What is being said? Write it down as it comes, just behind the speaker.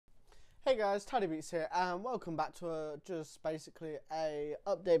Hey guys, Tiny Beats here, and welcome back to just basically a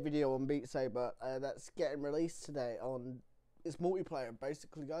update video on Beat Saber that's getting released today on its multiplayer,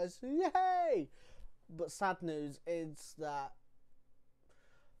 basically, guys. Yay! But sad news is that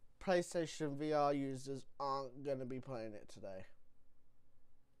PlayStation VR users aren't going to be playing it today.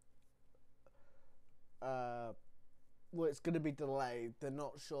 Well, it's going to be delayed. They're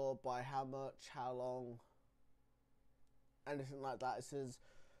not sure by how much, how long, anything like that. It says,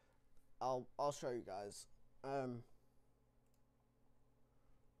 I'll show you guys.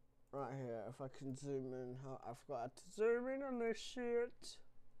 Right here, if I can zoom in, I forgot to zoom in on this shit.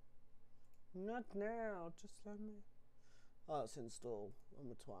 Not now, just let me. Oh, it's installed. I'm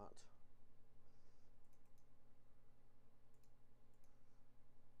a twat.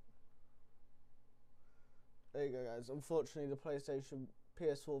 There you go, guys. Unfortunately, the PlayStation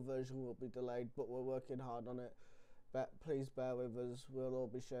PS4 version will be delayed, but we're working hard on it. But please bear with us. We'll all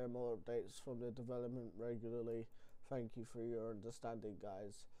be sharing more updates from the development regularly. Thank you for your understanding,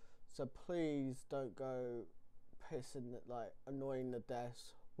 guys. So please don't go pissing, like, annoying the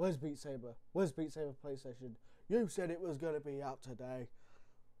devs. Where's Beat Saber? Where's Beat Saber PlayStation? You said it was going to be out today.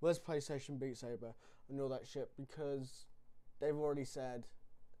 Where's PlayStation Beat Saber? And all that shit, because they've already said.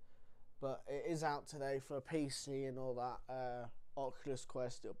 But it is out today for PC and all that. Oculus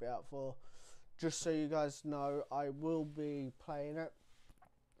Quest it'll be out for. Just so you guys know, I will be playing it,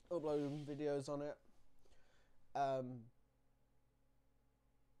 uploading videos on it.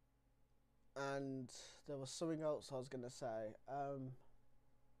 And there was something else I was going to say.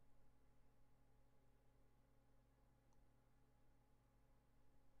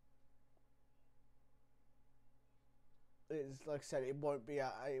 It's like I said, it won't be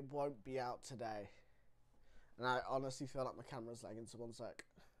out. It won't be out today. And I honestly feel like my camera's lagging. So one sec.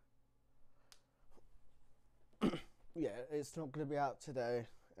 Yeah, it's not going to be out today,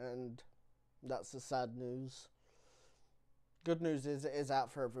 and that's the sad news. Good news is it is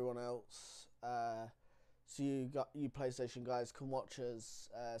out for everyone else. So you PlayStation guys can watch us,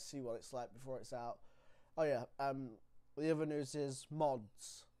 see what it's like before it's out. Oh yeah. The other news is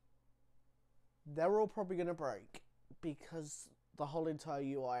mods. They're all probably going to break because the whole entire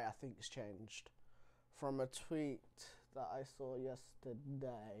UI I think has changed from a tweet that I saw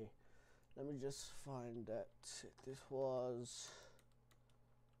yesterday. Let me just find it. This was.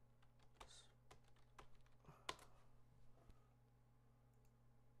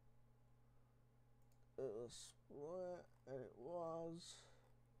 It was what? And it was.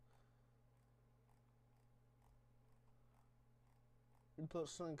 He put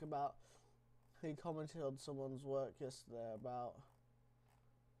something about. He commented on someone's work yesterday about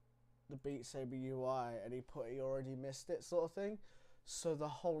the Beat Saber UI, and he put he already missed it, sort of thing. So the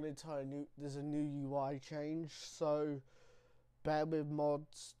whole entire there's a new UI change. So bear with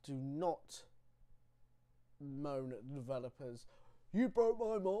mods. Do not moan at the developers. You broke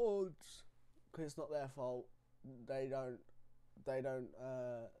my mods, because it's not their fault. They don't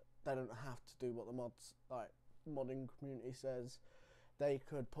have to do what the modding community says. They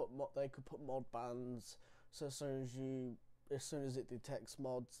could put mod bans. So as soon as it detects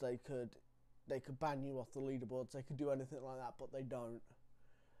mods, they could ban you off the leaderboards. They could do anything like that, but they don't.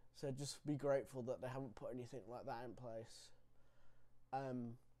 So just be grateful that they haven't put anything like that in place.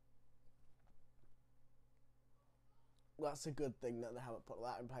 That's a good thing that they haven't put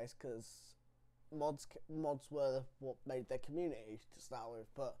that in place, because mods were what made their community to start with.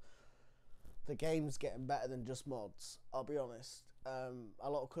 But the game's getting better than just mods. I'll be honest. A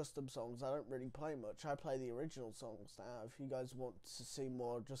lot of custom songs I don't really play much. I play the original songs now. If you guys want to see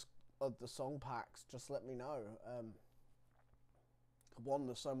more just of the song packs, just let me know. One,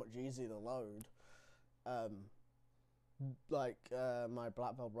 they're so much easier to load. My Black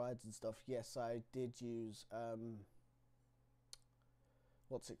Belt rides and stuff. Yes, I did use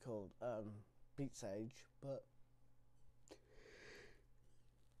what's it called? Beat Sage, but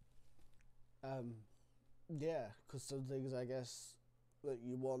yeah, because some things I guess that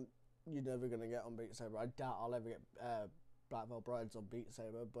you're never gonna get on Beat Saber. I doubt I'll ever get Black Belt Brides on Beat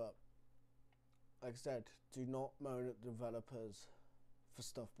Saber, but like I said, do not moan at developers for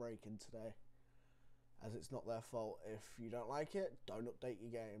stuff breaking today, as it's not their fault. If you don't like it, don't update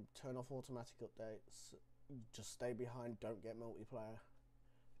your game. Turn off automatic updates. Just stay behind. Don't get multiplayer.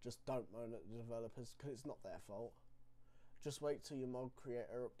 Just don't moan at the developers, because it's not their fault. Just wait till your mod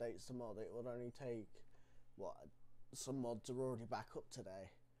creator updates the mod. It will only take, some mods are already back up today,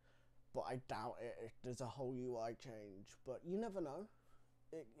 but I doubt it if there's a whole UI change. But you never know.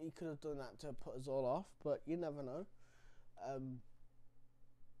 He could have done that to put us all off, but you never know. I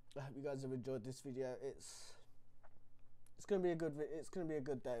hope you guys have enjoyed this video. It's it's gonna be a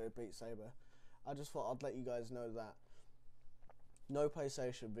good day with Beat Saber. I just thought I'd let you guys know that no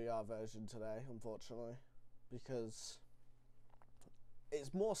PlayStation VR version today, unfortunately, because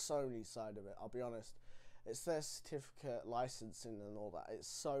it's more Sony's side of it. I'll be honest, it's their certificate licensing and all that. It's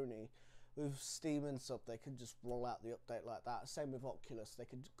Sony. With Steam and stuff, they could just roll out the update like that. Same with Oculus, they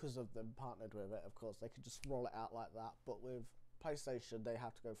could, because of them partnered with it, of course, they could just roll it out like that. But with PlayStation, they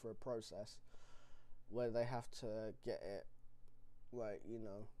have to go through a process where they have to get it, like, you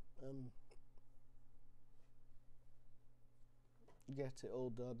know, get it all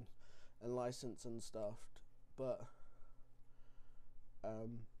done and licensed and stuff. But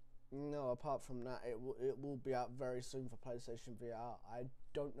no, apart from that, it will be out very soon for PlayStation VR. I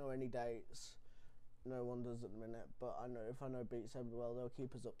don't know any dates. No one does at the minute, but if I know Beat Saber well, they'll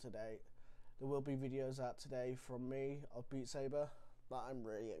keep us up to date. There will be videos out today from me of Beat Saber that I'm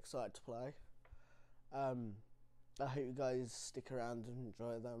really excited to play. I hope you guys stick around and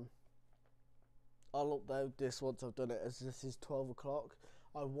enjoy them. I'll upload this once I've done it, as this is 12 o'clock.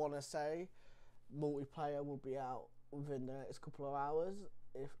 I want to say multiplayer will be out within the next couple of hours,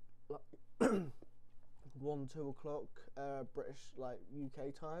 if like 1-2 o'clock British, like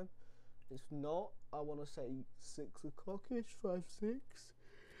UK time. If not, I want to say 6 o'clock-ish, 5-6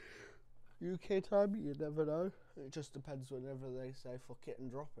 UK time. You never know, it just depends whenever they say fuck it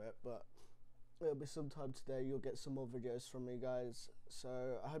and drop it, but it'll be sometime today. You'll get some more videos from me, guys.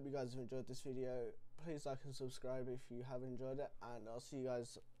 So I hope you guys have enjoyed this video. Please like and subscribe if you have enjoyed it, and I'll see you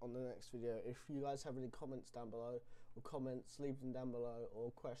guys on the next video. If you guys have any comments down below, or comments, leave them down below, or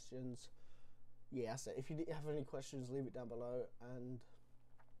questions. Yeah, that's it. If you have any questions, leave it down below, and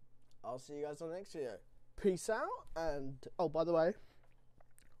I'll see you guys on the next video. Peace out, and oh, by the way,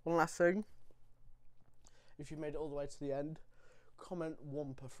 one last thing. If you made it all the way to the end, comment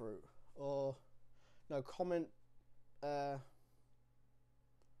Wumpa Fruit, or no, comment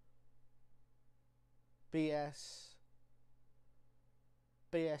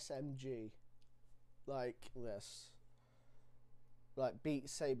BSMG, like this, like Beat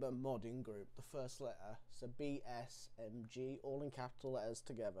Saber modding group, the first letter, so BSMG, all in capital letters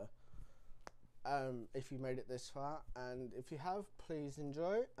together. If you made it this far, and if you have, please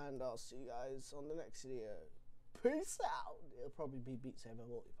enjoy, and I'll see you guys on the next video. Peace out. It'll probably be Beat Saber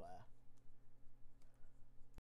multiplayer.